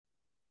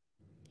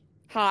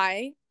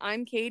Hi,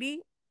 I'm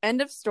Katie.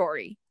 End of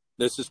story.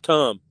 This is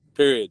Tom,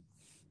 period.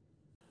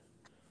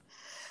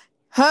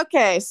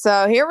 Okay,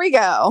 so here we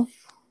go.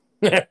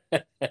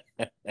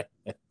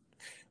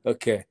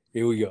 Okay,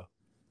 here we go.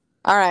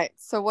 All right,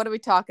 so what are we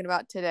talking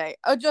about today?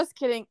 Oh, just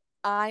kidding.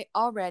 I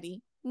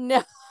already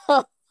know.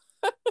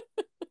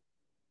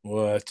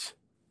 What?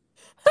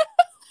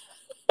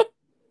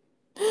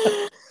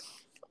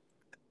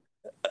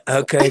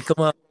 Okay, come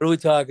on. What are we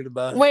talking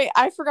about? Wait,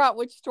 I forgot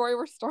which story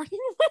we're starting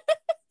with.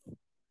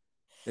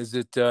 Is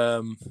it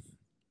Oh,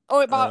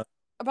 uh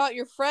about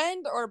your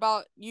friend or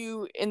about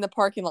you in the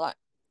parking lot?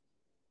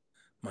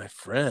 my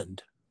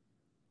friend?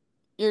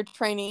 Your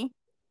trainee?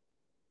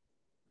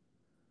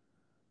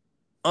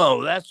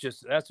 Oh, that's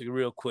a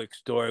real quick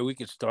story. We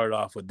could start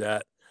off with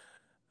that.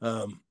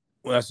 Well,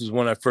 this is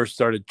when I first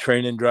started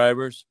training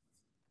drivers.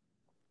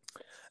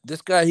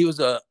 This guy, he was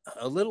a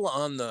little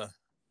on the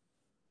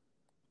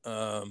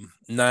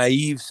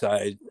naive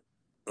side,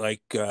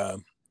 like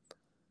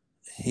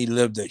he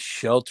lived a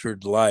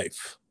sheltered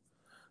life.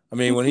 I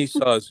mean, when he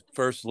saw his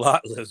first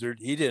lot lizard,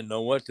 he didn't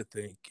know what to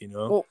think.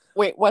 Well,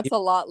 wait, what's a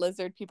lot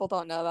lizard? People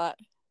don't know that.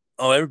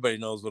 Oh, everybody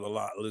knows what a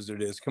lot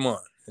lizard is. Come on.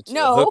 It's a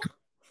No, hook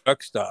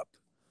truck stop.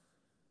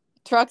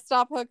 truck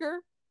stop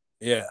hooker.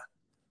 Yeah.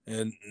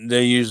 And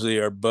they usually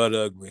are butt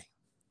ugly.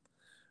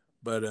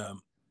 But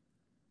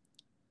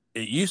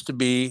it used to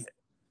be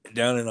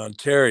down in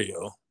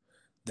Ontario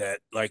that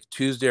like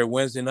Tuesday or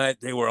Wednesday night,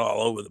 they were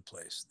all over the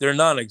place. They're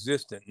non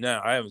existent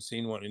now. I haven't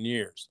seen one in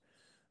years.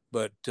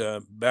 But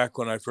back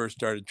when I first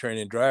started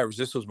training drivers,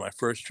 this was my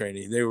first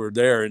training. They were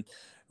there, and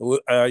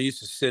I used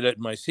to sit at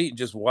my seat and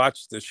just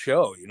watch the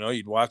show.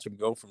 You'd watch them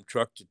go from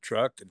truck to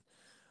truck,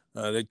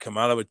 and they'd come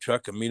out of a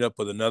truck and meet up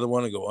with another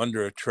one and go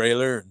under a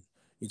trailer, and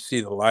you'd see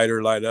the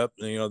lighter light up.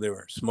 And, they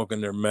were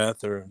smoking their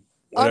meth or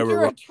Under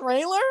whatever. a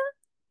trailer?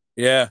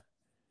 Yeah,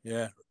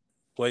 yeah,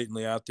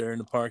 blatantly out there in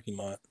the parking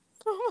lot.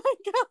 Oh my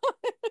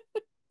god.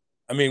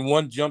 I mean,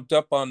 one jumped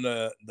up on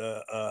the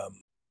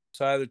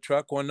side of the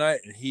truck one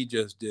night, and he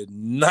just did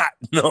not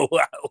know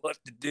what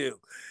to do.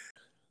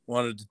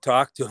 Wanted to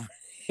talk to him.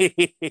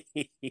 He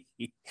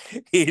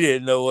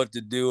didn't know what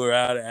to do or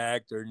how to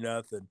act or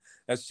nothing.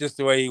 That's just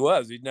the way he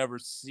was. He'd never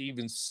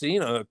even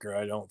seen a hooker,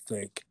 I don't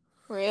think.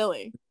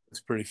 Really? It's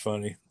pretty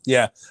funny.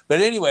 Yeah.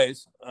 But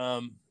anyways,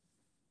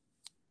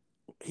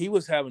 he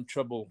was having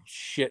trouble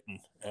shitting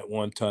at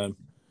one time.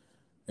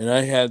 And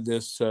I had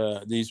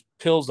these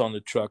pills on the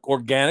truck,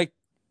 organic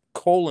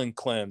colon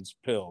cleanse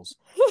pills.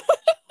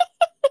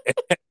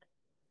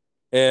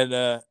 And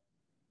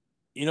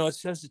it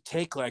says to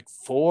take like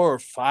 4 or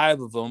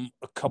 5 of them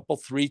a couple,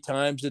 3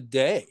 times a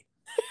day.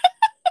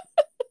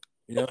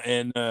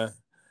 And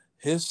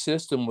his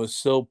system was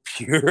so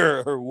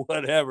pure or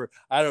whatever.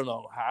 I don't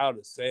know how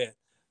to say it,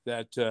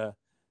 that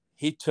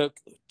he took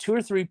 2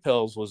 or 3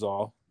 pills was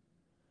all.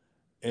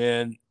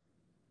 And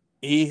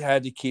he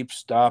had to keep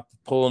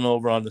pulling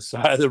over on the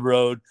side of the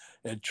road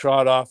and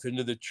trot off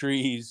into the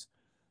trees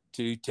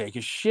to take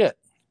a shit.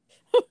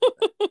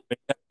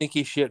 I think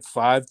he shit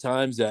 5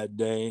 times that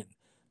day.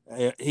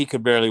 He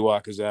could barely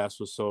walk. His ass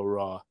was so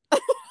raw.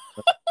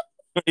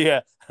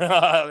 Yeah,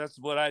 that's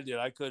what I did.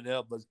 I couldn't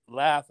help but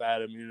laugh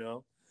at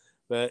him.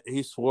 But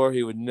he swore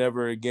he would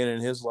never again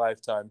in his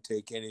lifetime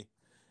take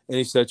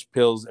any such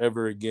pills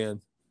ever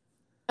again.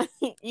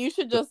 You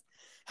should just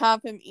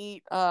have him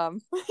eat have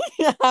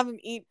him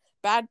eat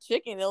bad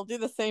chicken. It'll do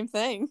the same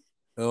thing.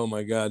 Oh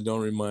my God,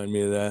 don't remind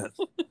me of that.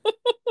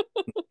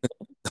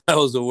 That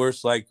was the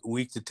worst like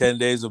week to 10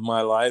 days of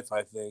my life,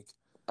 I think.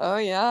 Oh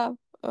yeah.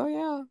 Oh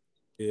yeah.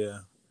 Yeah.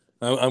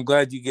 I'm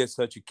glad you get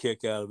such a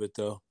kick out of it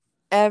though.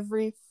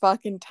 Every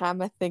fucking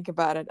time I think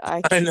about it,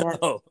 I I can't.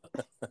 know.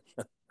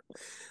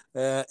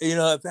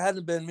 If it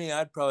hadn't been me,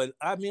 I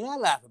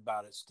laugh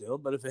about it still,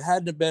 but if it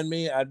hadn't been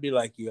me, I'd be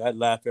like you. I'd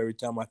laugh every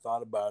time I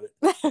thought about it.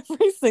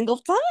 Every single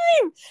time.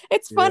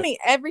 It's Yeah. funny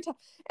every time.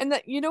 And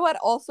that, you know what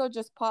also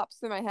just pops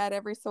through my head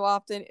every so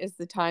often is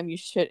the time you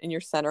shit in your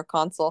center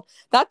console.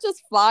 That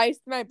just flies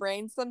through my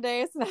brain some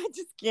days, and I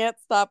just can't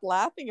stop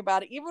laughing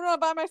about it. Even when I'm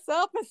by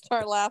myself, I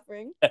start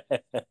laughing.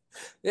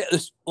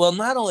 Well,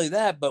 not only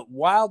that, but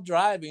while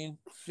driving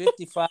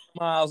 55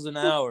 miles an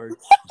hour.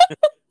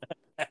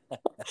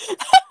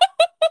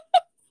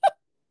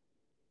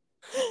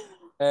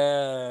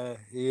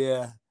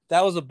 Yeah,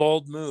 that was a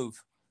bold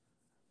move.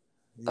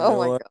 You Oh know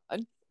my what?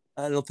 god.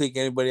 I don't think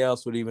anybody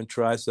else would even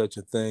try such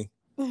a thing.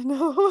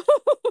 No.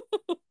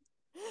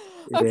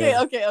 Okay,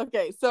 Yeah. okay,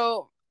 okay.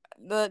 So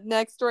the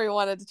next story I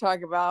wanted to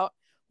talk about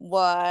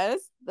was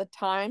the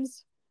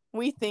times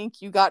we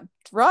think you got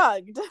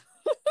drugged.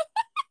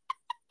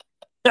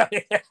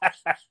 Yeah.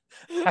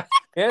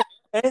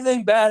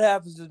 Anything bad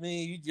happens to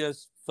me, you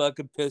just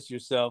fucking piss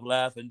yourself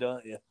laughing,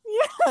 don't you?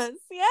 Yes,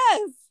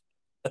 yes.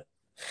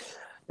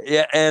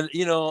 Yeah, and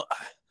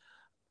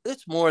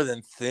it's more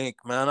than think,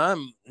 man.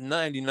 I'm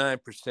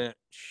 99%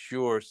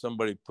 sure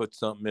somebody put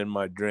something in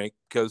my drink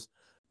because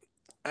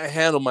I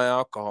handle my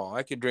alcohol.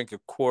 I could drink a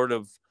quart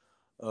of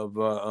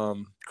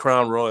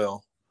Crown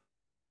Royal.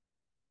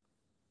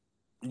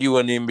 you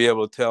wouldn't even be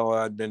able to tell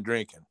I'd been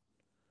drinking.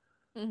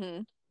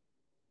 Mm-hmm.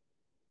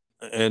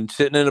 And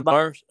sitting in a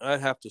bar,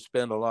 I'd have to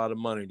spend a lot of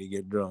money to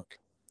get drunk.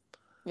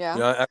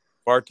 Yeah.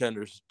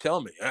 Bartenders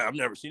tell me, I've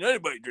never seen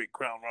anybody drink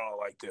Crown Royal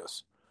like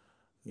this.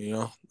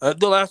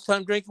 The last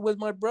time drinking with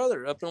my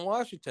brother up in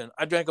Washington,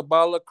 I drank a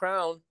bottle of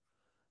Crown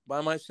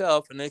by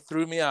myself, and they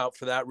threw me out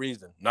for that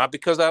reason. Not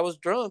because I was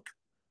drunk,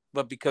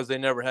 but because they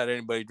never had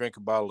anybody drink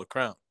a bottle of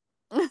Crown.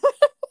 I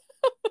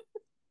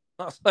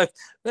was like,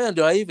 man,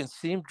 do I even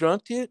seem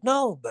drunk to you?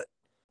 No, but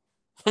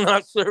I'm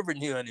not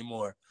serving you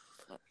anymore.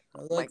 I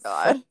was Oh my like,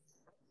 God. fuck.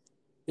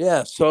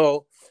 Yeah.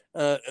 So,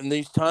 in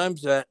these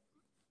times that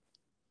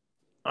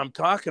I'm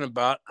talking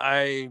about,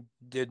 I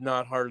did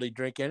not hardly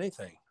drink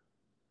anything.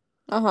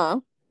 Uh-huh.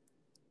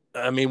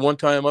 I mean, one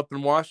time up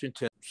in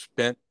Washington,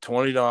 spent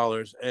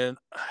 $20, and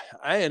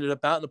I ended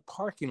up out in the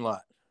parking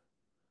lot,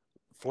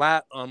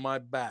 flat on my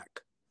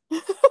back,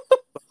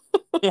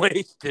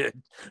 wasted.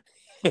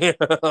 You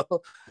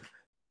know,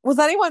 Was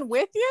anyone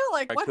with you?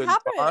 Like, I what couldn't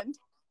talk.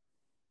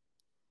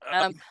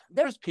 happened?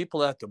 There was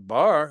people at the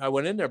bar. I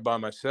went in there by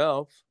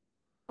myself.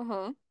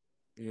 Uh-huh.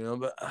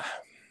 But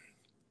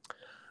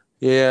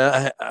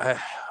yeah,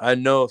 I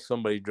know if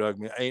somebody drugged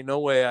me, ain't no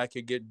way I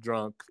could get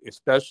drunk,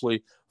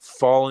 especially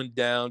falling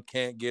down,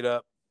 can't get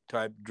up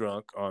type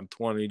drunk on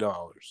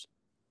 $20.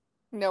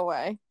 No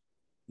way.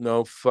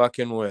 No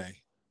fucking way.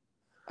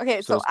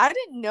 Okay, So so I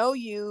didn't know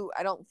you,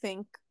 I don't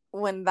think,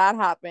 when that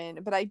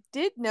happened, but I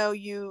did know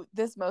you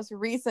this most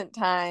recent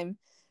time,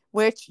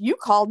 which you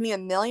called me a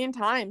million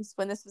times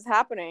when this was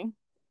happening.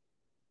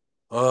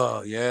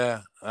 oh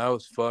yeah, I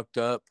was fucked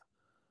up.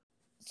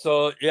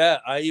 So yeah,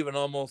 I even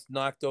almost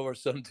knocked over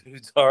some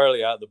dude's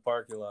Harley out in the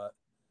parking lot.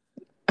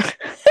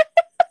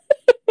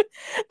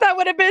 That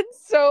would have been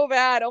so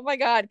bad. Oh my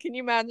God. Can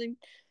you imagine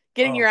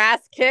getting Oh, your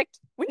ass kicked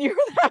when you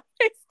were that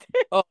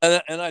wasted? oh,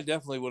 and I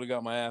definitely would have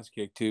got my ass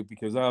kicked too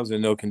because I was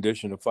in no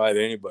condition to fight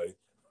anybody.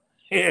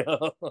 You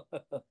know,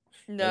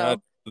 and I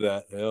No. knew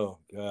that. Oh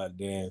god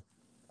damn.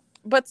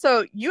 But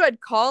so you had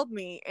called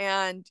me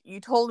and you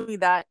told me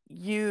that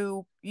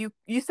you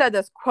said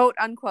this quote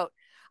unquote.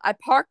 I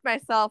parked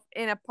myself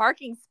in a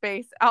parking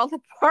space out the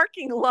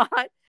parking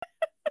lot.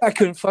 I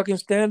couldn't fucking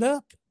stand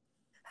up.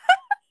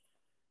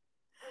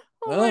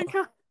 Oh Oh my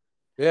God.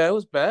 yeah, it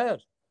was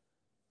bad.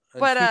 And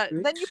But she,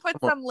 then you put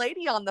some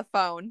lady on the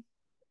phone.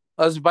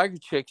 I was a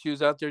biker chick. She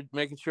was out there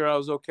making sure I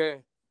was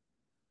okay.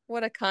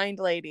 What a kind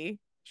lady.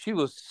 She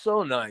was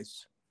so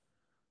nice.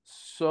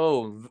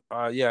 So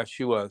yeah,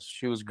 she was.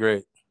 She was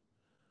great.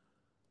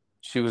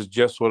 She was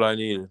just what I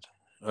needed.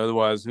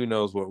 Otherwise, who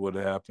knows what would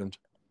have happened.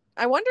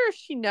 I wonder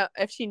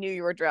if she knew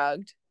you were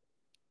drugged.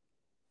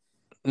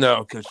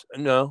 No, because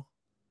no.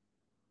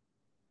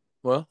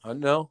 Well,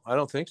 no, I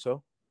don't think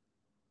so.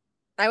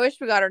 I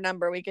wish we got her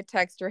number. We could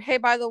text her. Hey,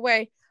 by the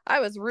way, I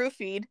was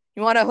roofied.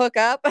 You want to hook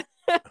up?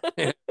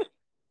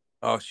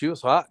 Oh, she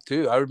was hot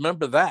too. I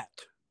remember that.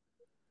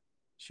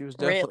 She was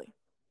definitely.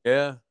 Really?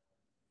 Yeah,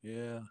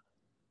 yeah.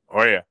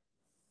 Oh yeah.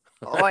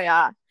 Oh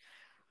yeah.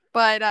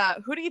 But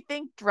who do you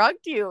think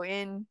drugged you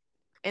in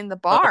the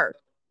bar?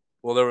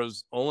 Well, there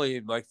was only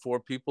like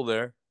 4 people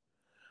there.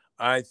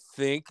 I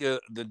think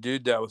the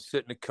dude that was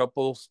sitting a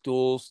couple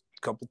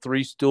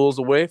 3 stools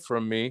away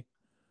from me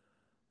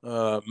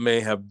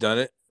may have done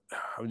it.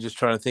 I'm just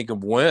trying to think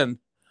of when.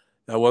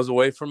 I was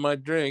away from my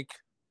drink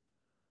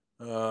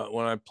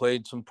when I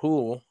played some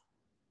pool.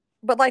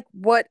 But like,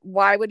 what?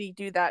 Why would he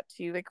do that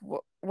to you? Like,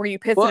 were you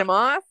pissing Well, him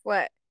off?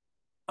 What?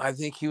 I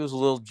think he was a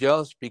little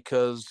jealous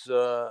because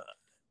the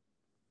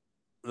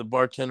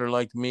bartender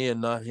liked me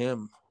and not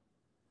him.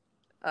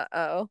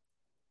 Uh-oh.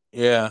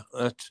 Yeah,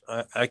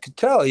 I could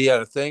tell he had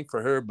a thing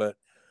for her, but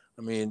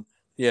I mean,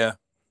 yeah,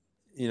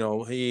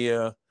 he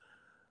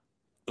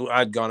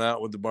I'd gone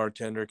out with the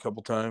bartender a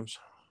couple times.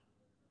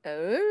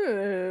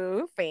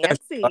 Oh,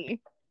 fancy.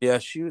 Yeah,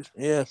 she was.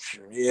 Yeah,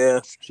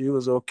 she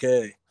was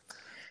okay.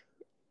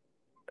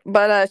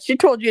 But she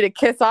told you to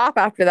kiss off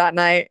after that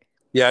night.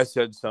 Yeah, I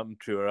said something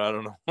to her. I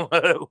don't know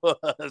what it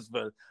was,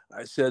 but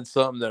I said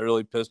something that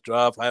really pissed her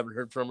off. I haven't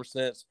heard from her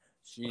since.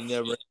 She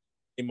never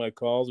made my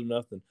calls or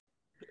nothing.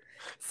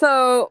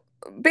 So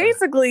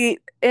basically,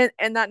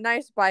 and that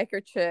nice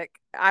biker chick,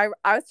 I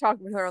was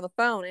talking with her on the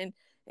phone,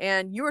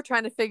 and you were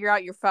trying to figure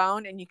out your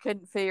phone and you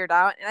couldn't figure it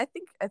out, and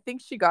I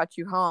think she got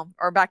you home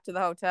or back to the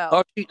hotel.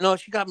 Oh no,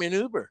 she got me an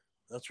Uber.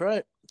 That's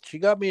right. She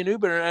got me an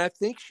Uber, and I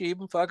think she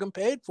even fucking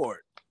paid for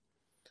it.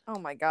 Oh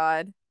my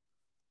God.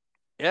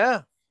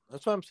 Yeah,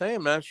 that's what I'm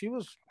saying, man. She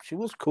was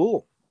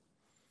cool.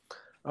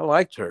 I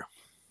liked her.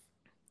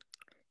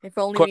 If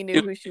only we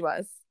knew who she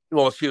was.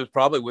 Well, she was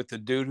probably with the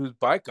dude whose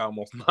bike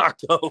almost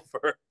knocked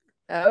over.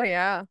 Oh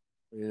yeah.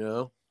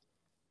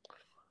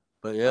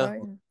 But yeah, Oh,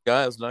 yeah.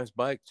 guy has a nice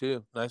bike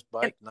too. Nice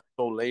bike, nice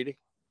old lady.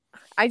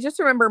 I just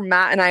remember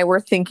Matt and I were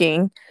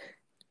thinking,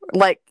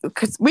 like,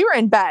 because we were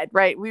in bed,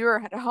 right? We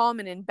were at home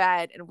and in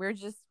bed, and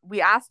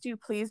we asked you,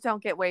 please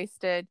don't get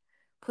wasted.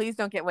 Please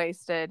don't get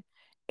wasted.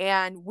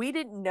 And we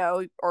didn't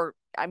know, or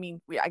I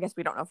mean, I guess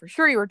we don't know for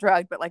sure you were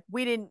drugged, but like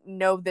we didn't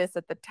know this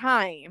at the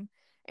time.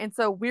 And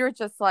so we were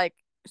just like,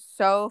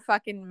 so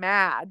fucking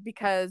mad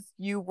because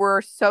you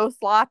were so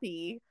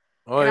sloppy.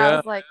 Oh And I yeah,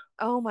 was like,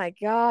 oh my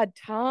God,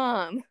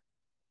 Tom.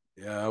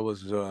 yeah. I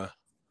was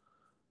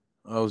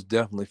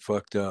definitely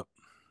fucked up.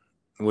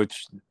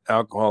 Which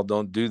alcohol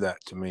don't do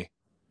that to me.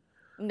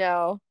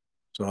 No.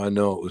 So I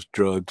know it was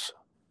drugs.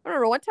 I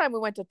remember one time we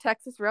went to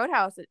Texas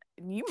Roadhouse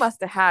and you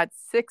must have had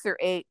 6 or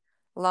 8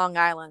 Long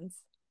Islands.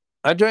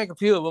 I drank a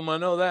few of them. I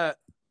know that,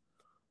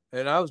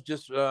 and I was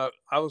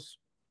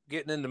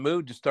getting in the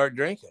mood to start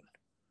drinking.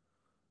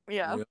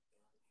 Yeah. You know,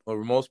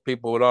 or most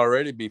people would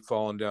already be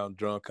falling down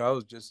drunk. I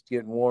was just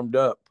getting warmed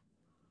up.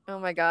 Oh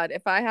my God.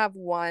 If I have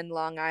one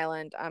Long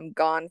Island, I'm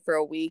gone for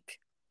a week.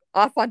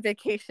 Off on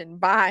vacation.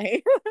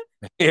 Bye.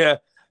 Yeah,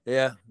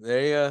 yeah.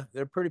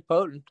 They're pretty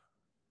potent.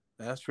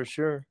 That's for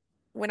sure.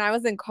 When I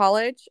was in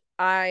college,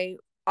 I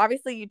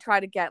obviously you try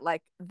to get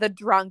like the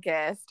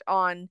drunkest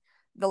on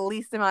the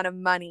least amount of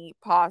money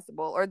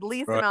possible or the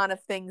least Right. amount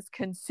of things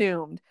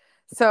consumed.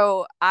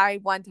 So I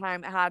one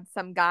time had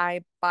some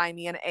guy buy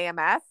me an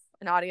AMF,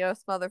 an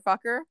Adios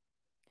motherfucker.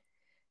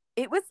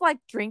 It was like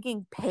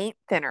drinking paint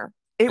thinner.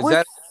 It Is was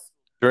that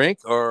a drink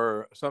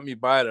or something you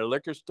buy at a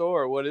liquor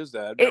store, or what is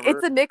that? I've never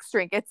it's heard. a mixed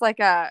drink. It's like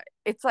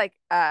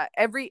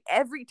every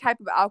type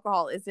of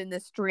alcohol is in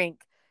this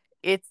drink.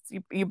 It's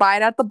you buy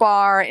it at the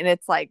bar and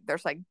it's like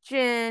there's like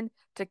gin,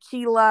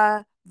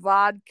 tequila,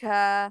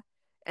 vodka,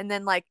 and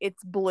then like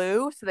it's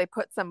blue, so they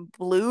put some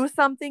blue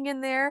something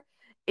in there.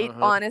 It Uh-huh.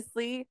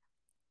 honestly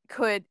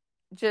could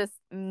just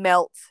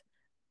melt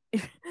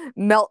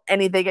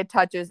anything it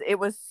touches. It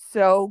was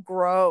so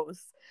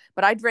gross.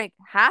 But I drank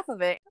half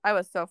of it. I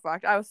was so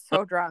fucked. I was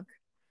so drunk.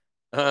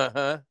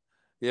 Uh-huh.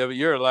 Yeah, but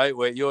you're a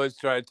lightweight. You always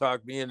try to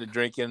talk me into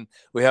drinking.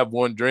 We have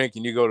one drink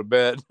and you go to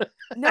bed.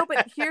 No,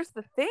 but here's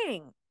the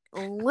thing.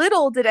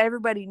 Little did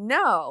everybody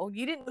know.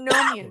 You didn't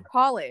know me in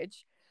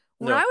college.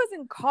 When I No. was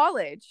in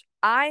college,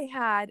 I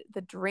had the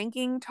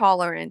drinking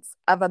tolerance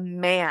of a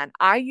man.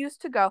 I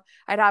used to go,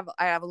 I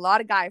have a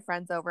lot of guy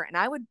friends over and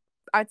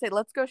I'd say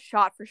let's go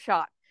shot for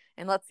shot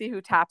and let's see who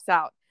taps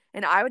out.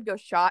 And I would go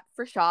shot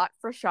for shot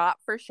for shot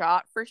for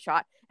shot for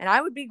shot and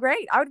I would be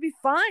great. I would be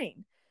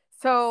fine.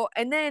 So,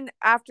 and then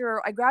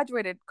after I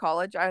graduated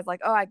college, I was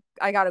like, oh,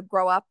 I got to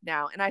grow up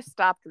now. And I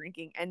stopped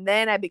drinking. And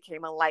then I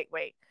became a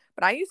lightweight.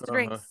 But I used to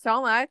drink Uh-huh.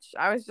 so much.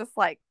 I was just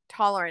like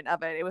tolerant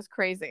of it. It was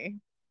crazy.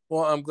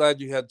 Well, I'm glad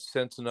you had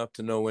sense enough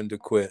to know when to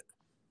quit.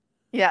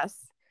 Yes.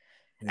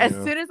 You As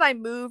know. soon as I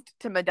moved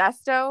to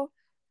Modesto,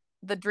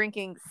 the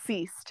drinking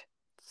ceased.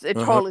 It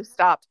Uh-huh. totally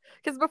stopped.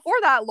 Because before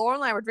that, Laura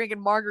and I were drinking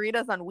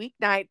margaritas on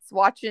weeknights,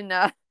 watching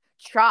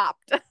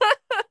Chopped.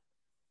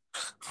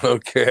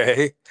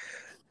 Okay.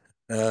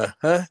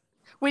 Uh-huh.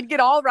 We'd get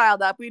all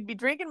riled up. We'd be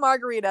drinking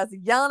margaritas,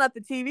 yelling at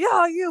the TV,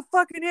 "Oh, you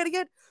fucking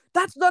idiot!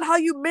 That's not how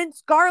you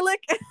mince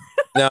garlic."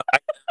 Now I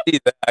can see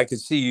that. I can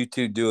see you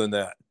two doing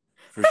that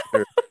for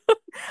sure.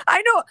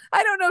 I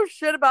don't know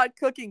shit about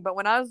cooking, but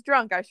when I was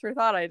drunk, I sure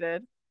thought I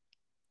did.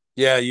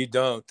 Yeah, you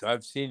don't.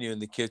 I've seen you in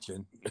the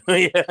kitchen.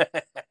 Yeah.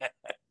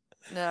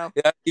 No.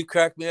 Yeah, you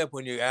crack me up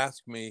when you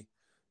ask me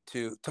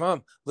to,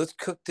 Tom, let's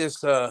cook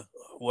this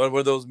what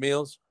were those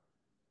meals?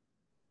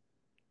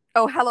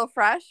 Oh, Hello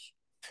Fresh.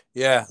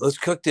 Yeah, let's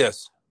cook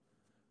this.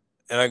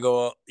 And I go,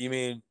 well, you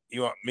mean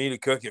you want me to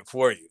cook it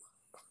for you?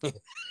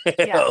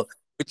 Yes.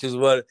 Which is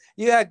what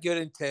you had good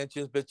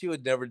intentions, but you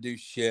would never do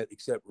shit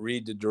except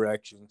read the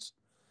directions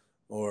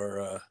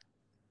or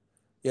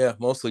yeah,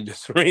 mostly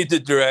just read the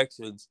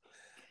directions.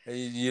 And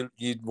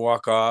you'd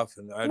walk off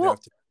and I'd have Well,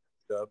 to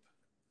pick up.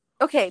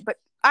 okay, but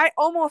I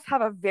almost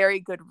have a very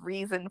good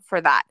reason for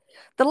that.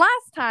 The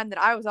last time that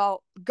I was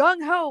all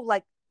gung ho,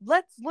 like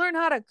let's learn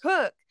how to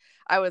cook,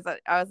 I was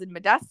in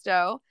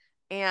Modesto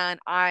and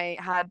I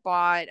had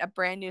bought a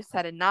brand new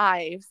set of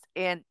knives,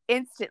 and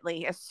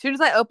instantly, as soon as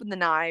I opened the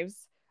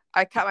knives,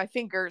 I cut my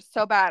finger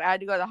so bad I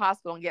had to go to the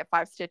hospital and get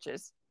 5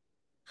 stitches.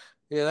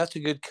 Yeah, that's a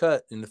good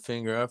cut in the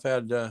finger. I've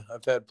had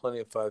plenty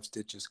of 5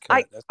 stitches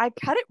cut. That's I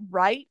cut it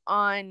right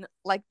on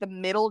like the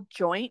middle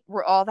joint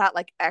where all that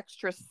like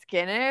extra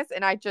skin is,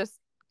 and I just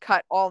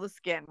cut all the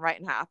skin right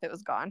in half. It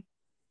was gone.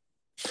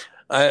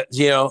 and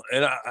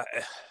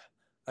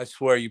I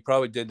swear you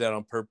probably did that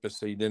on purpose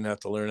so you didn't have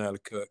to learn how to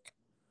cook.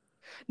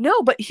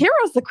 No, but here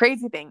was the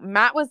crazy thing.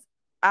 Matt was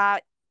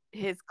at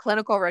his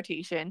clinical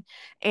rotation,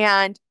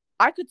 and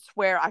I could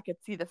swear I could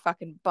see the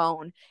fucking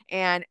bone,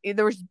 and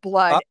there was Uh,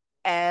 blood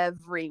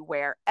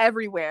everywhere,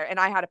 everywhere. And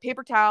I had a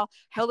paper towel,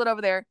 held it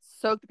over there,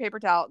 soaked the paper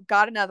towel,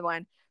 got another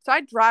one. So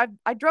I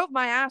drove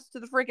my ass to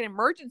the freaking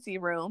emergency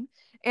room,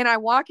 and I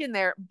walk in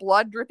there,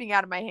 blood dripping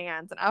out of my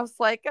hands, and I was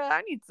like,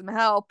 I need some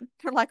help.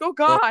 They're like, oh uh,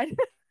 God.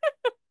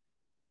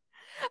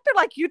 They're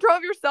like, you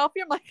drove yourself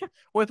here. I'm like,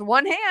 with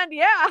one hand,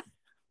 yeah.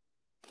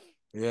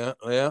 yeah,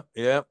 yeah,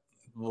 yeah.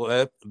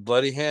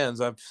 Bloody hands.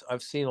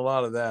 I've seen a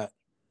lot of that.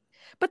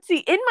 But see,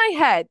 in my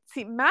head,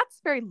 see, Matt's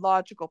a very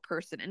logical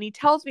person and he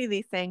tells me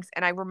these things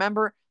and I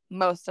remember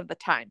most of the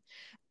time.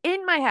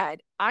 In my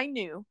head, I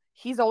knew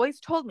he's always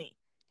told me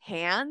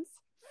hands,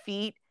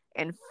 feet,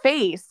 and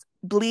face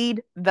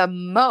bleed the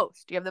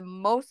most. You have the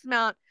most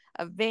amount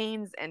of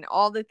veins and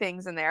all the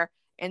things in there.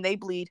 and they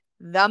bleed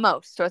the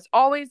most. So it's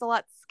always a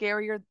lot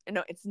scarier.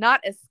 No, it's not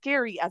as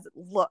scary as it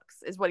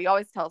looks, is what he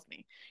always tells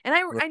me. And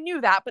I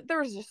knew that, but there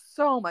was just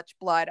so much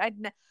blood. I'd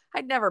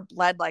never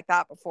bled like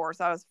that before,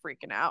 so I was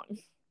freaking out.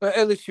 But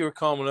at least you were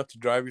calm enough to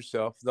drive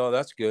yourself. No,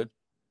 that's good.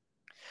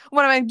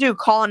 What am I gonna do?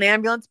 Call an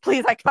ambulance,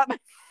 please? I cut my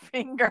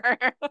finger.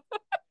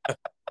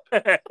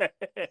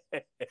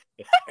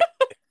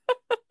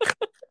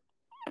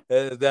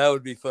 That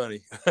would be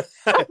funny.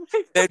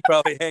 They'd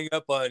probably hang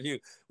up on you.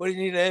 What do you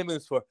need an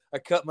ambulance for? I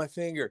cut my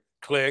finger.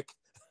 Click.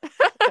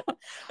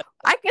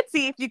 I could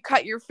see if you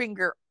cut your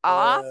finger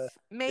off,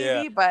 maybe,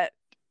 yeah. but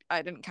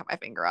I didn't cut my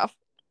finger off.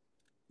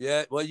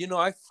 Yeah, well,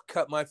 I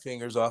cut my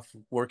fingers off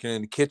working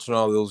in the kitchen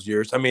all those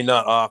years. I mean,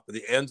 not off, but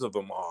the ends of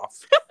them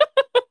off.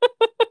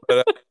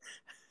 But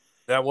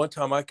that one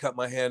time I cut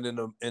my hand in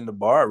the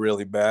bar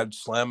really bad,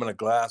 slamming a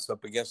glass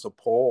up against a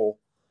pole.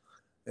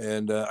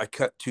 And I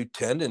cut 2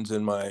 tendons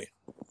in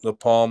the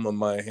palm of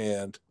my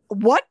hand.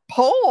 What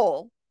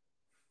pole?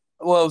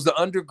 Well, it was the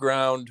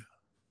underground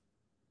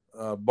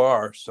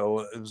bar, so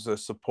it was a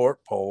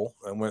support pole.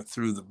 I went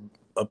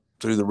up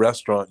through the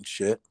restaurant and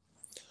shit.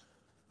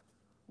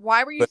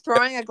 Why were you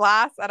throwing a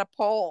glass at a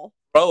pole?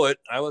 Throw it.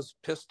 I was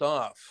pissed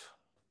off,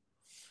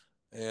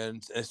 and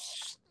it's a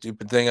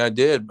stupid thing I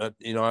did. But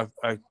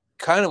I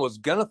kind of was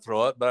gonna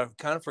throw it, but I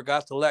kind of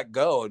forgot to let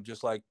go. And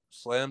just like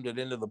slammed it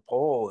into the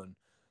pole and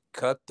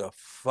cut the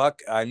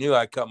fuck. I knew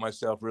I cut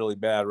myself really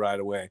bad right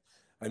away.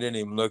 I didn't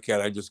even look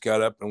at it. I just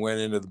got up and went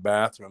into the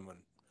bathroom, and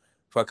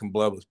fucking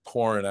blood was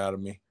pouring out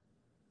of me.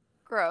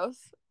 Gross.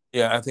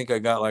 Yeah, I think I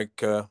got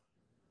like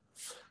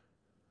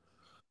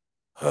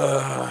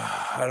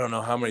I don't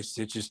know how many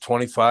stitches,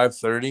 25,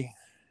 30,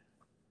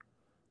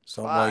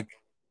 something like.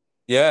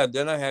 Yeah,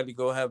 then I had to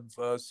go have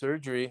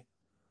surgery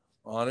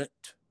on it,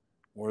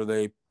 where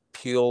they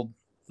peeled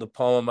the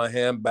palm of my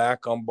hand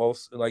back on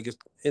both, like it's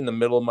in the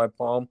middle of my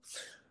palm,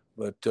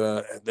 but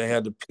they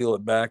had to peel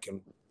it back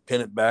and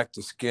pin it back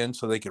to skin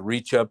so they could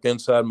reach up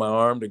inside my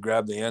arm to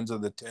grab the ends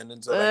of the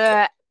tendons.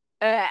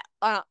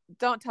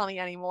 Don't tell me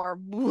anymore.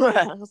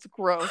 That's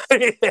gross.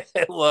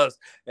 It was,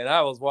 and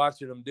I was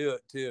watching them do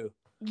it too.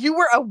 You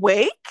were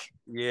awake?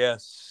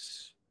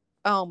 Yes.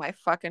 Oh my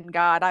fucking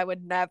God. I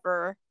would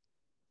never.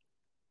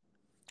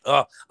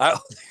 Oh,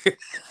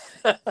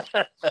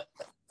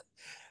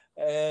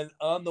 and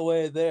on the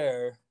way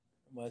there,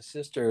 my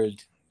sister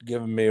had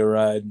given me a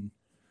ride. And,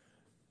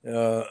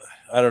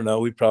 I don't know.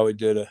 We probably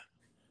did a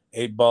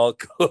 8-ball of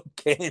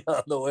cocaine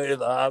on the way to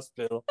the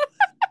hospital.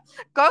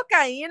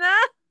 Cocaina?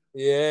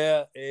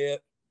 Yeah.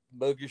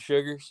 Booger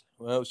sugars.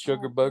 Well,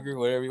 sugar booger,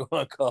 whatever you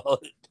want to call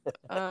it.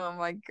 Oh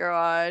my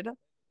God.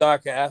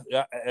 Doc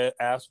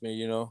asked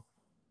me, and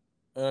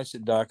I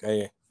said, Doc,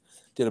 I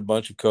did a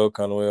bunch of coke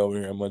on the way over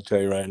here. I'm going to tell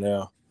you right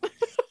now.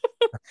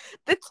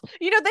 They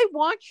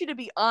want you to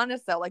be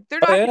honest though. Like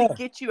they're not going to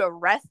get you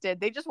arrested.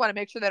 They just want to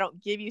make sure they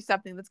don't give you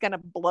something that's going to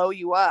blow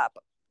you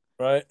up.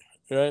 Right.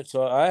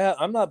 So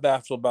I'm not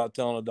bashful about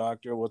telling a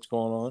doctor what's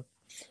going on.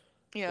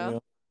 Yeah.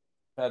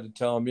 I had to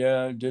tell him,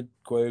 I did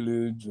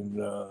Quaaludes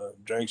and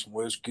drank some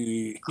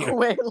whiskey.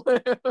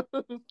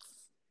 Quaaludes.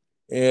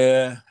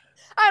 Yeah.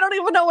 I don't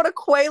even know what a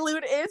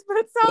Quaalude is, but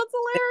it sounds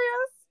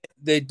hilarious.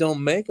 They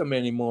don't make them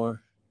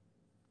anymore.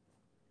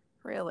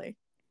 Really?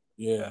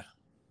 Yeah.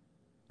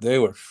 They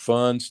were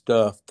fun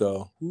stuff,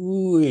 though.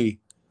 Ooh-wee.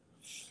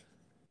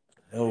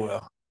 Oh,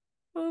 well.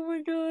 Oh,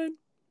 my God.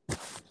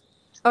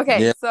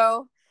 Okay,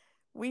 So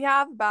we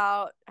have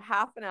about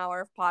half an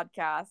hour of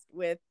podcast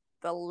with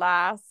the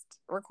last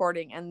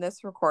recording and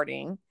this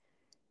recording.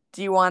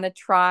 Do you want to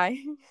try?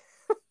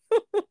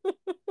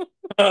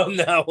 Oh,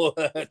 now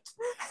what?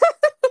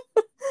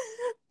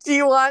 Do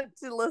you want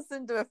to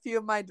listen to a few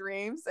of my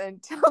dreams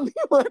and tell me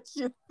what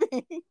you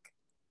think?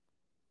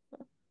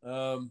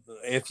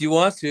 If you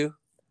want to.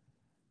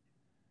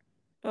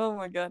 Oh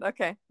my God.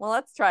 Okay. Well,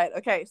 let's try it.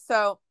 Okay.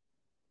 So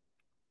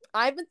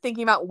I've been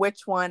thinking about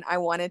which one I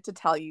wanted to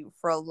tell you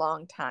for a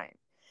long time.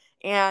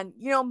 And,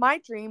 my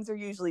dreams are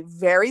usually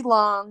very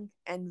long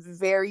and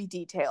very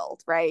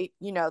detailed, right?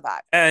 You know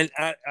that. And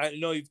I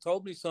know you've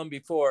told me some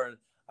before, and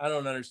I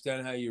don't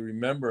understand how you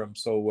remember them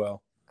so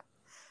well.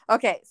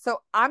 Okay,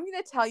 so I'm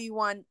going to tell you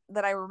one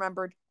that I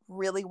remembered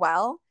really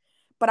well,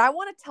 but I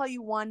want to tell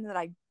you one that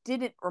I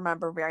didn't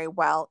remember very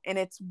well, and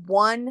it's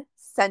one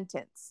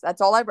sentence.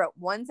 That's all I wrote,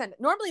 one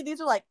sentence. Normally, these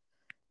are like,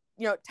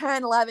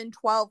 10, 11,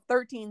 12,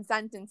 13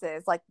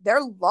 sentences. Like,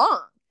 they're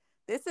long.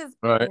 This is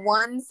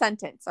one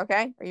sentence,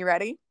 okay? Are you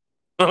ready?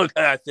 Okay,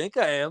 I think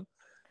I am.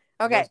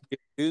 Okay.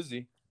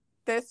 Easy.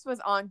 This was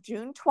on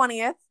June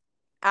 20th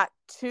at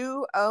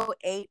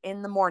 2:08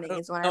 in the morning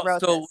is when I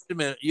wrote this. So, wait a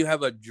minute. You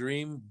have a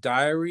dream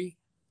diary?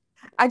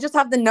 I just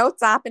have the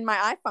notes app in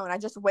my iPhone. I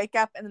just wake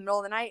up in the middle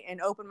of the night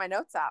and open my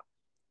notes app.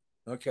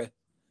 Okay.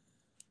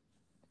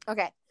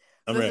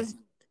 So this is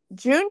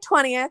June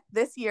 20th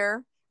this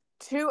year,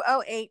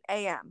 2:08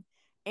 a.m.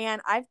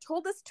 And I've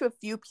told this to a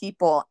few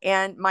people,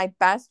 and my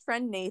best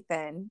friend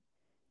Nathan,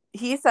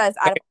 he says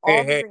out of all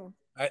the dreams.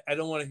 I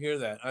don't want to hear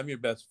that. I'm your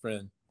best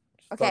friend.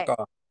 Okay. Fuck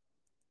off.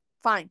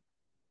 Fine.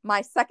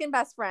 my second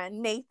best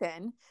friend,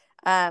 Nathan,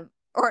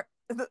 or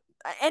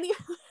any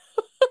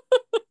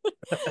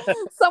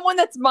someone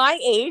that's my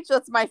age,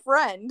 that's my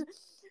friend.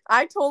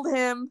 I told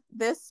him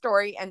this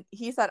story, and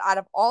he said, out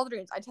of all the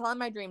dreams, I tell him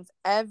my dreams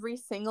every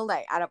single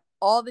day. Out of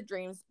all the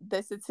dreams,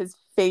 this is his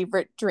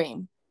favorite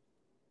dream.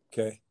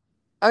 Okay.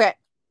 Okay.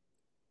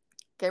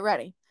 Get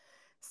ready.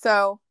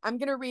 So I'm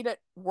going to read it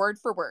word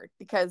for word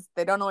because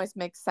they don't always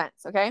make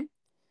sense. Okay.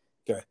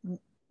 Okay.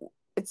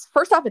 It's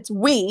first off, it's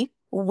we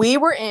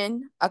were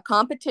in a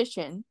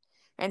competition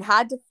and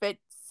had to fit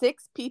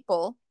 6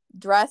 people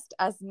dressed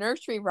as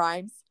nursery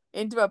rhymes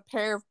into a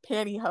pair of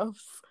pantyhose.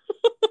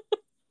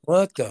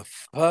 What the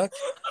fuck?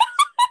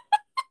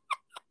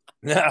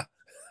 Now,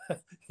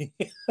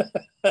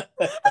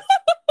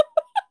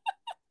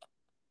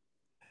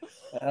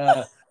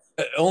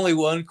 only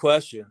one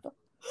question.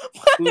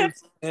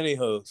 Who's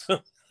pantyhose?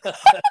 But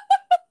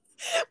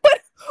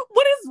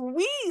what is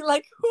we?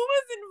 Like, who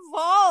is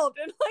involved?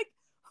 And like,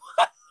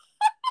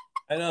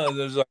 I know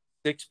there's like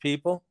 6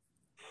 people.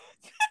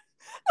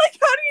 like,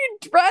 how do you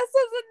dress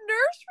as a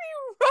nursery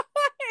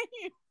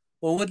rhyme?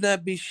 Well, wouldn't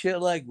that be shit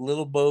like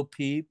Little Bo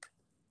Peep?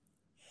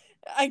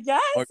 I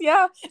guess, Or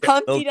yeah.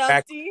 Humpty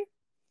Jack, Dumpty,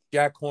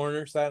 Jack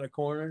Horner sat in a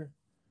corner?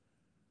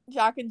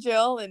 Jack and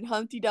Jill, and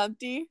Humpty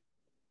Dumpty.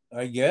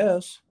 I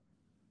guess.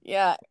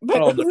 Yeah,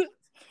 but Oh,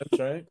 that's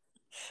right.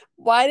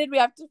 why did we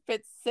have to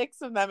fit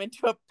 6 of them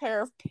into a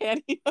pair of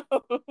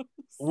pantyhose?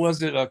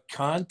 Was it a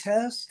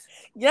contest?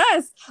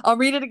 Yes, I'll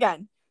read it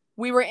again.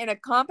 We were in a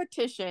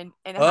competition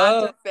and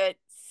had to fit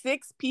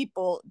 6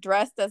 people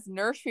dressed as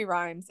nursery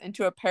rhymes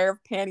into a pair of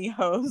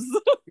pantyhose.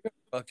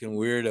 Fucking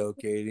weirdo,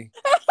 Katie.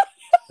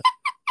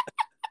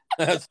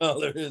 That's all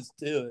there is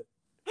to it.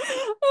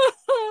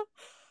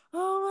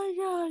 Oh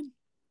my god.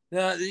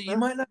 Now, you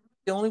might not be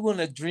the only one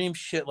that dreams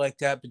shit like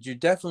that, but you're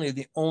definitely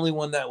the only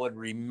one that would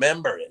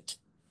remember it.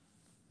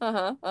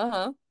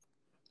 Uh-huh.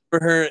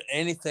 Never heard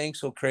anything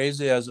so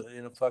crazy as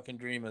in a fucking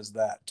dream as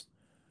that.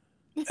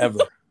 Ever.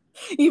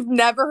 You've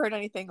never heard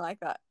anything like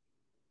that?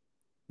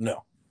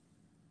 No.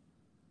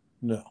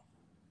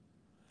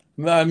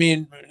 I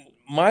mean,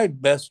 my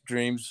best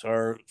dreams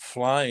are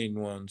flying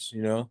ones,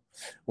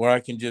 where I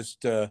can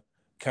just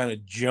kind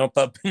of jump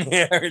up in the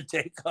air and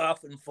take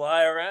off and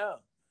fly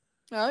around.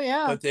 Oh,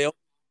 yeah. But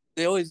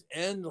they always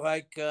end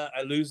like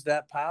I lose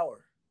that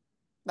power.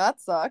 That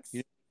sucks.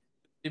 You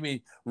see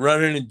me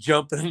running and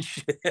jumping and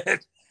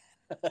shit.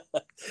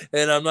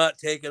 And I'm not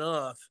taking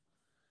off.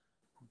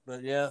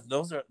 But yeah,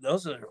 those are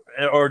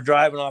or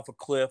driving off a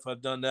cliff.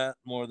 I've done that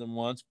more than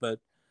once, but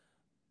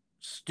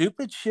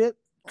stupid shit,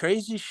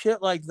 crazy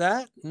shit like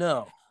that,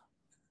 no.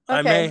 Okay.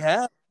 I may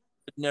have,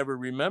 but never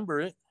remember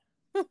it.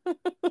 All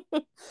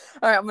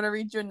right, I'm going to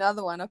read you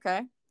another one,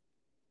 okay?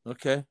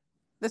 Okay.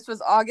 This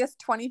was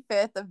August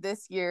 25th of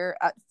this year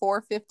at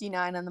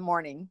 4:59 in the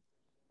morning.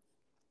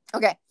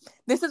 Okay,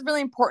 this is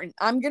really important.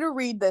 I'm going to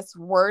read this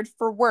word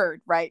for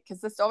word, right?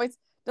 Because this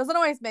doesn't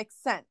always make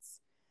sense.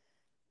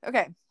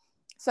 Okay,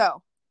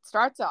 so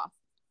starts off.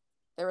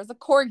 There was a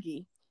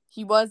corgi.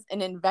 He was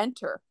an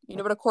inventor. You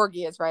know what a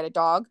corgi is, right? A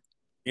dog?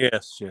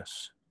 Yes.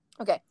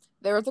 Okay,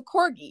 there was a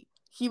corgi.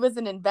 He was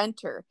an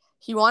inventor.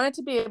 He wanted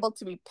to be able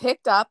to be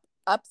picked up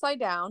upside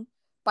down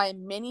by a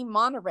mini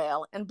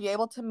monorail and be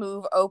able to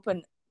move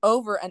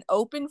over an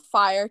open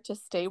fire to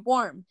stay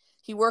warm.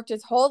 He worked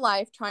his whole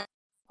life trying to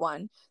make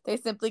one. They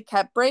simply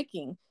kept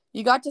breaking.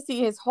 You got to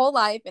see his whole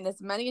life and his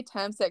many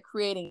attempts at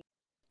creating it.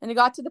 And it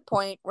got to the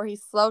point where he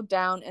slowed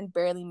down and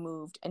barely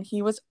moved, and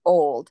he was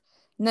old.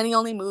 And then he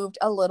only moved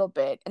a little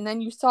bit. And then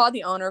you saw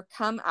the owner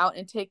come out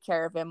and take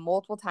care of him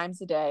multiple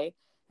times a day.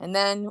 And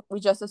then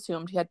we just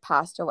assumed he had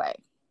passed away.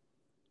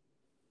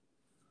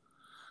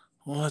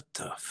 What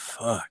the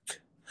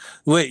fuck?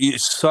 Wait, you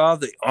saw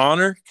the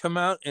honor come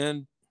out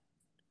and...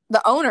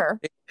 The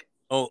owner.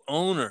 Oh,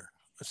 owner.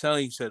 It sounded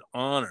like you said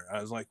honor. I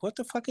was like, what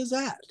the fuck is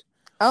that?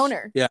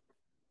 Owner. Yeah.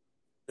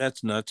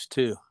 That's nuts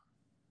too.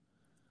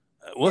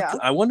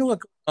 I wonder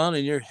what goes on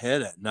in your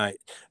head at night.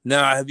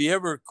 Now, have you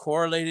ever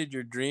correlated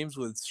your dreams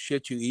with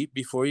shit you eat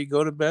before you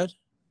go to bed?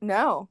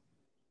 No.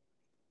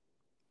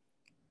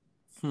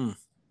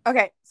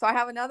 Okay, so I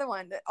have another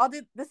one.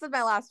 This is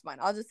my last one.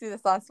 I'll just do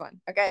this last one.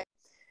 Okay.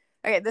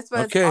 This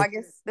was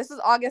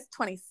August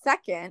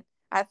 22nd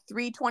at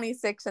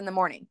 3:26 in the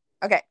morning.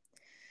 Okay.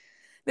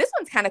 This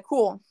one's kind of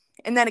cool,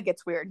 and then it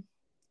gets weird.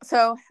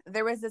 So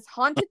there was this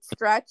haunted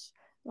stretch.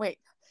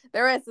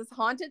 There was this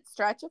haunted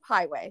stretch of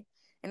highway,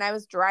 and I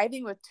was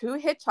driving with 2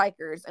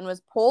 hitchhikers and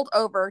was pulled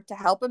over to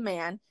help a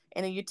man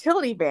in a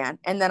utility van,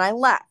 and then I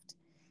left.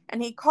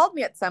 And he called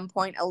me at some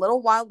point a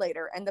little while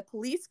later, and the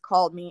police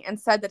called me and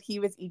said that he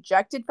was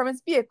ejected from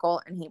his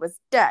vehicle and he was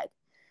dead.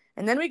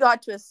 And then we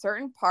got to a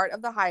certain part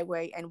of the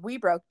highway and we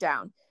broke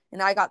down,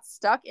 and I got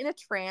stuck in a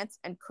trance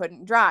and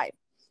couldn't drive.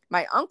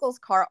 My uncle's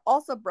car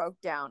also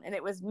broke down, and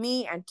it was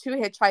me and 2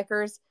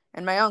 hitchhikers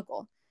and my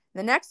uncle.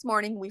 The next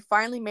morning, we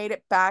finally made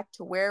it back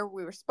to where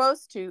we were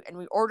supposed to, and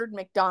we ordered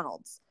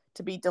McDonald's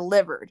to be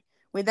delivered.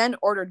 We then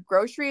ordered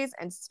groceries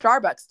and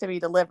Starbucks to be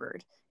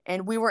delivered,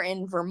 and we were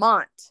in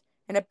Vermont.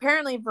 And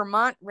apparently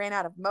Vermont ran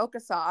out of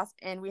mocha sauce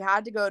and we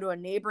had to go to a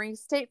neighboring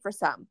state for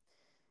some.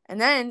 And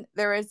then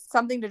there is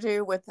something to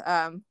do with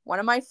one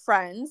of my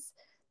friends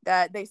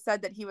that they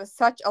said that he was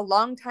such a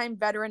longtime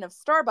veteran of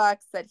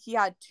Starbucks that he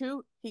got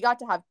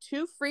to have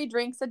 2 free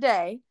drinks a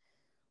day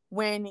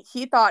when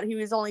he thought he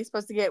was only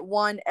supposed to get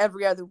one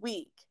every other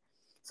week.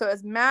 So it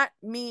was Matt,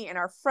 me, and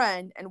our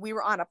friend, and we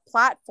were on a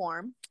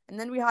platform, and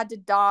then we had to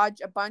dodge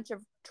a bunch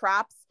of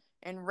traps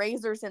and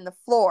razors in the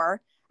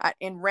floor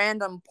in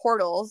random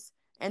portals.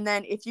 And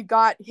then if you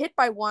got hit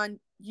by one,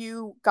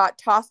 you got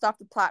tossed off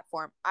the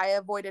platform. I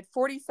avoided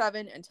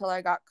 47 until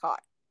I got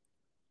caught.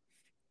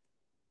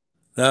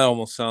 That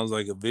almost sounds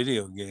like a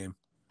video game.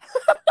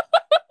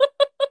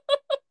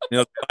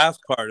 The last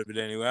part of it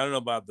anyway. I don't know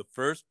about the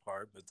first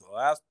part, but the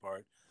last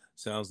part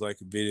sounds like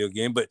a video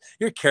game. But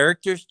your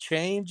characters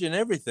change and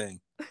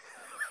everything.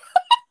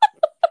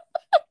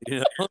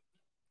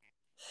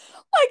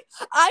 Like,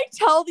 I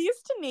tell these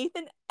to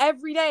Nathan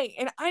every day,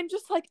 and I'm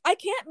just like, I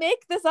can't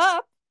make this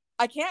up.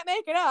 I can't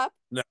make it up.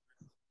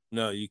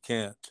 No, you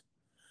can't.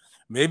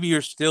 Maybe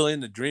you're still in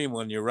the dream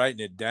when you're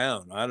writing it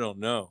down. I don't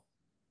know.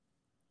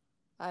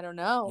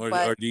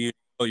 Or do you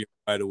know you're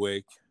wide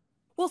awake?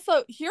 Well,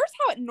 so here's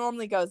how it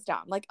normally goes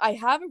down. Like, I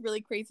have a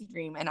really crazy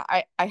dream, and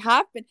I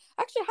haven't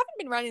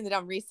been writing it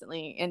down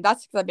recently, and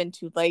that's because I've been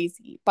too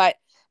lazy. But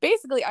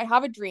basically, I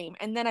have a dream,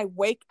 and then I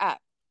wake up,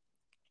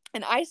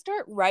 and I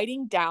start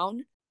writing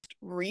down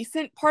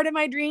recent part of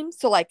my dream,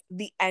 so like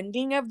the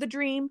ending of the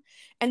dream,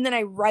 and then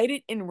I write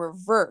it in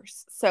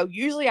reverse. So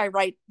usually I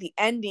write the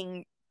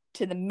ending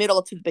to the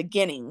middle to the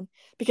beginning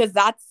because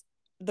that's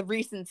the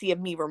recency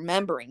of me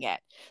remembering it.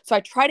 So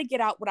I try to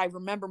get out what I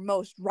remember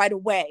most right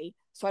away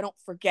so I don't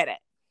forget it.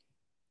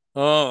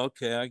 Oh,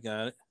 okay, I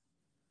got it.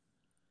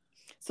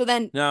 So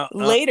then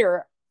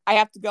later I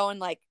have to go and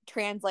like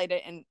translate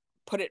it and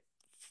put it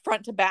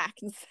front to back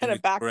instead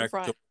of back to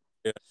front.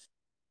 Yeah.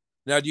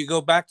 Now, do you go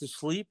back to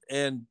sleep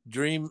and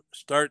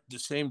start the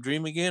same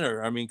dream again?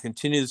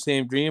 Continue the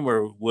same dream,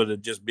 or would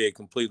it just be a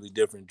completely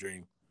different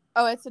dream?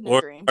 Oh, it's a new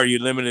dream. Are you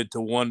limited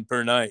to one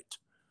per night?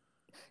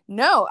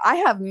 No, I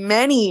have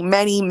many,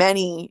 many,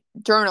 many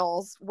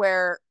journals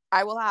where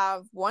I will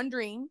have one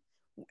dream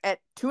at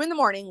 2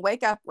 a.m,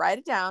 wake up, write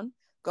it down,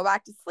 go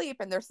back to sleep,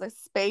 and there's a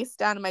space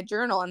down in my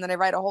journal, and then I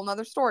write a whole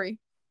nother story.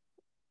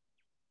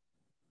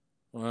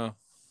 Wow.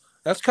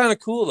 That's kind of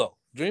cool, though.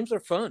 Dreams are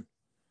fun.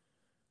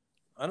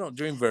 I don't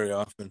dream very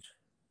often.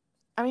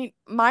 I mean,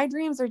 my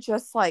dreams are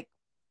just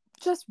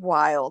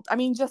wild. I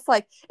mean, just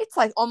like, it's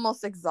like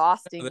almost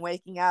exhausting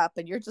waking up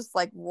and you're just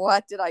like,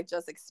 what did I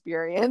just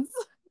experience?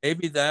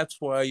 Maybe that's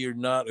why you're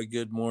not a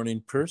good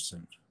morning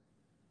person.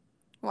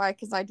 Why?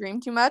 Because I dream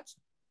too much?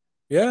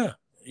 Yeah.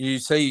 You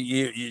say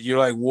you're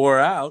like wore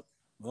out.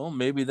 Well,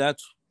 maybe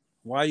that's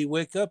why you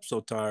wake up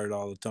so tired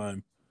all the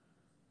time.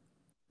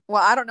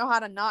 Well, I don't know how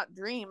to not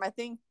dream. I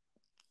think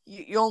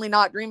you only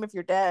not dream if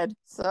you're dead.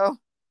 So.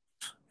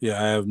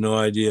 Yeah, I have no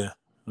idea.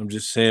 I'm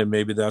just saying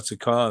maybe that's a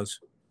cause.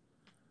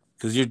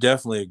 Because you're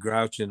definitely a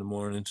grouch in the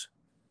mornings.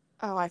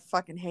 Oh, I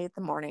fucking hate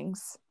the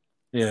mornings.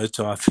 Yeah, it's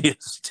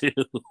obvious too.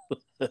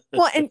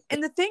 Well, and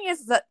the thing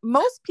is that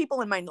most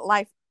people in my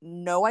life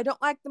know I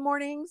don't like the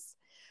mornings,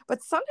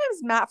 but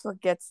sometimes Matt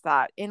forgets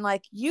that. And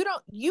like,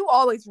 you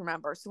always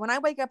remember. So when I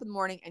wake up in the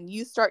morning and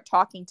you start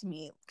talking to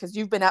me because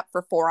you've been up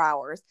for 4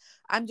 hours,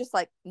 I'm just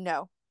like,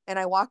 no. And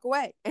I walk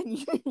away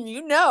and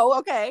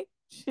okay,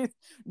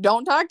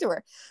 don't talk to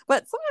her.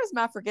 But sometimes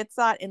Matt forgets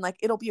that, and like,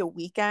 it'll be a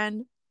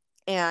weekend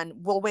and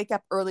we'll wake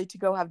up early to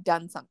go have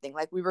done something.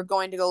 Like, we were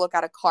going to go look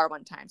at a car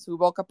one time. So we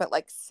woke up at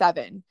like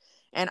 7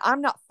 and I'm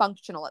not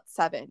functional at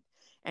 7.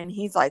 And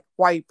he's like,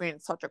 why are you being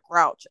such a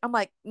grouch? I'm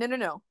like,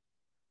 no.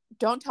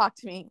 Don't talk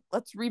to me.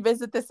 Let's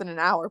revisit this in an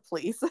hour,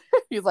 please.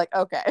 He's like,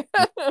 okay.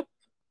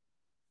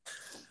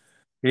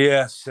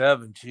 Yeah,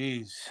 7.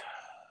 Jeez.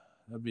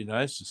 That'd be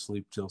nice to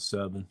sleep till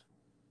 7.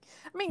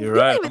 I mean, you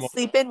don't even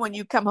sleep in when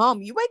you come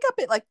home. You wake up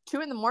at like 2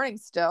 a.m.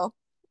 still.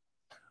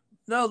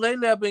 No,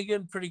 lately I've been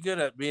getting pretty good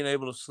at being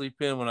able to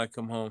sleep in when I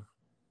come home.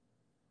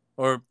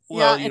 Or,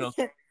 for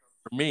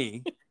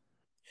me.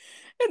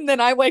 And then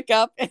I wake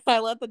up and I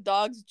let the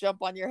dogs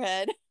jump on your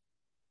head.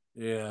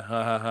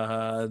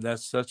 Yeah,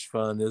 that's such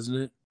fun, isn't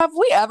it? Have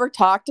we ever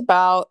talked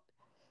about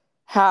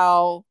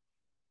how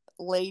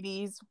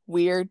ladies'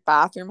 weird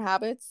bathroom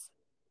habits?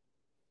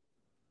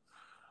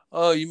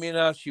 Oh, you mean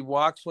how she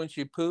walks when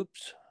she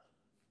poops?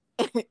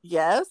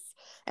 Yes.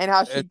 And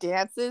how she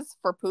dances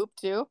for poop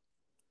too?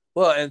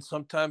 Well, and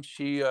sometimes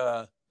she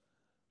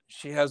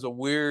has a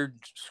weird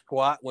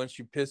squat when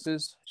she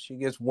pisses. She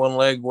gets one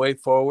leg way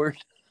forward.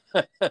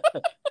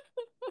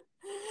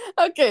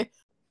 Okay.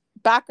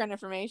 Background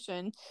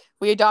information.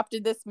 We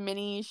adopted this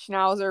mini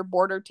Schnauzer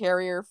border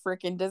terrier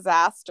freaking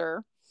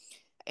disaster.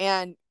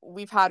 And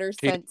we've had her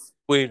since.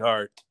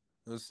 Sweetheart.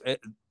 Let's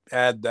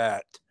add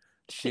that.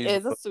 She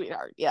is a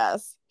sweetheart,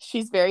 yes.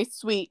 She's very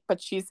sweet,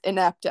 but she's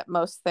inept at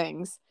most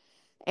things.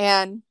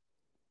 And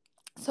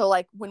so,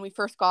 like, when we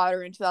first got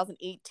her in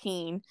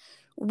 2018,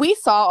 we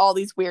saw all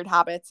these weird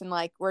habits and,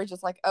 like, we're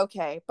just like,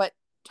 okay. But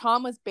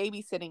Tom was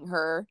babysitting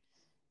her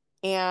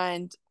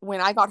And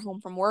when I got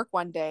home from work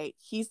one day,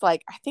 he's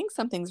like, I think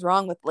something's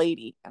wrong with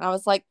Lady. And I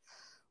was like,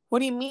 what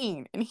do you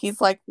mean? And he's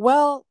like,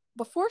 well,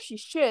 before she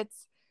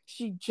shits,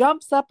 she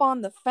jumps up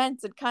on the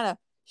fence and kind of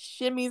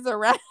shimmies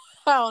around.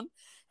 And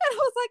I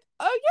was like,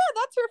 oh,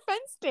 yeah, that's her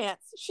fence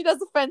dance. She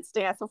does a fence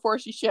dance before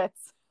she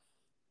shits.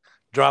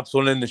 Drops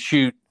one in the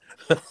chute.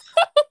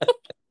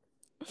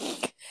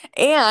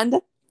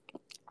 And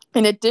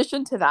in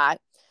addition to that,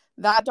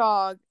 that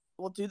dog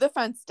will do the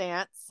fence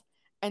dance,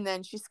 and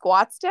then she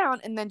squats down,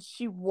 and then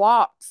she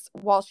walks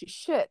while she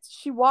shits.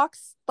 She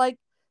walks like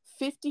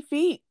 50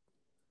 feet.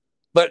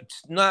 But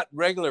not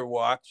regular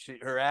walk.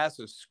 Her ass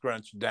is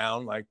scrunched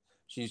down like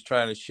she's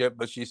trying to shit,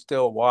 but she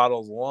still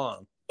waddles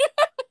along.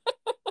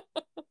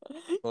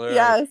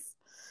 Yes.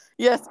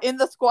 Yes, in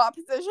the squat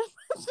position,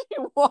 she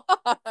walks.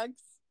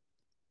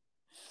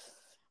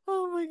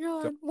 Oh my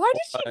God. Why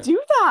did she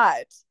do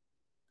that?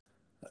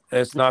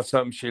 It's not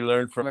something she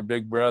learned from her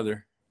big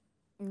brother.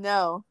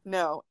 No.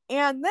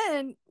 And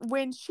then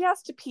when she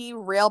has to pee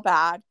real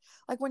bad,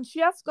 like when she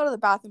has to go to the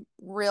bathroom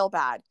real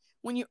bad,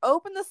 when you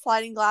open the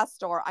sliding glass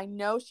door, I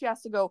know she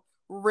has to go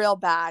real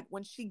bad.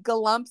 When she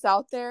galumps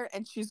out there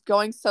and she's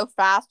going so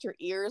fast, her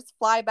ears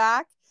fly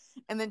back.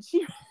 And then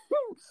she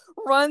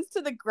runs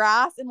to the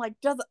grass and like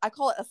I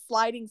call it a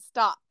sliding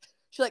stop.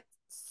 She like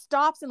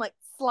stops and like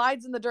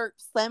slides in the dirt,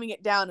 slamming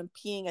it down and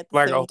peeing at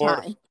the same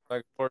time.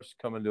 Like a horse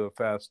coming to a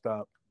fast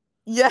stop.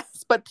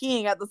 Yes, but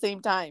peeing at the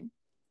same time.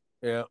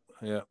 Yeah.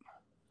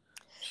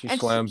 She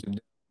slams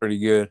it pretty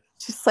good.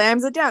 She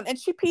slams it down and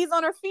she pees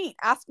on her feet.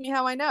 Ask me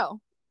how I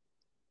know.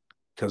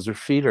 Because her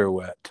feet are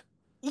wet.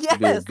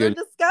 Yes, they're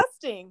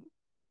disgusting.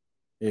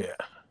 Yeah.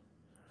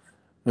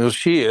 Well,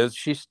 she is.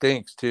 She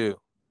stinks too.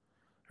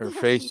 Her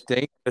face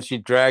stinks, but she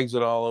drags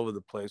it all over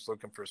the place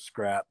looking for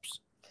scraps.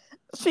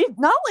 She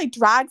not only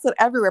drags it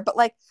everywhere, but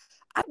like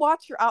I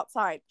watch her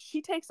outside.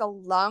 She takes a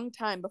long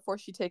time before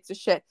she takes a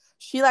shit.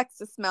 She likes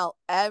to smell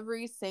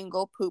every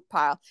single poop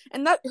pile.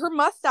 And that her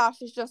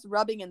mustache is just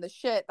rubbing in the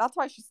shit. That's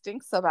why she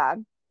stinks so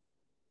bad.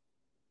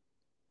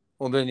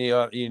 Well, then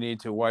you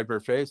need to wipe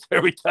her face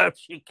every time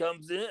she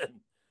comes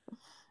in.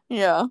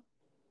 Yeah.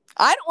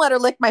 I don't let her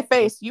lick my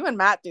face. You and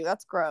Matt do.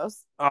 That's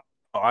gross.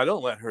 I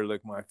don't let her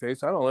lick my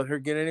face. I don't let her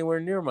get anywhere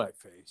near my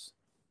face.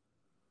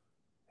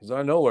 Because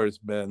I know where it's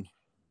been.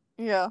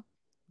 Yeah.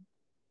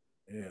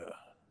 Yeah.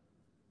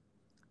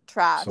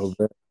 Trash. So,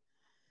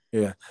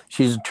 yeah.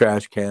 She's a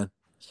trash can.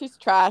 She's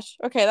trash.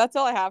 Okay, that's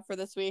all I have for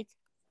this week.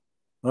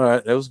 All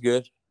right. That was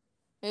good.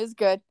 It was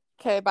good.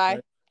 Okay, bye.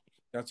 Right.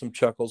 Got some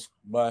chuckles.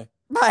 Bye.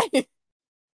 Bye.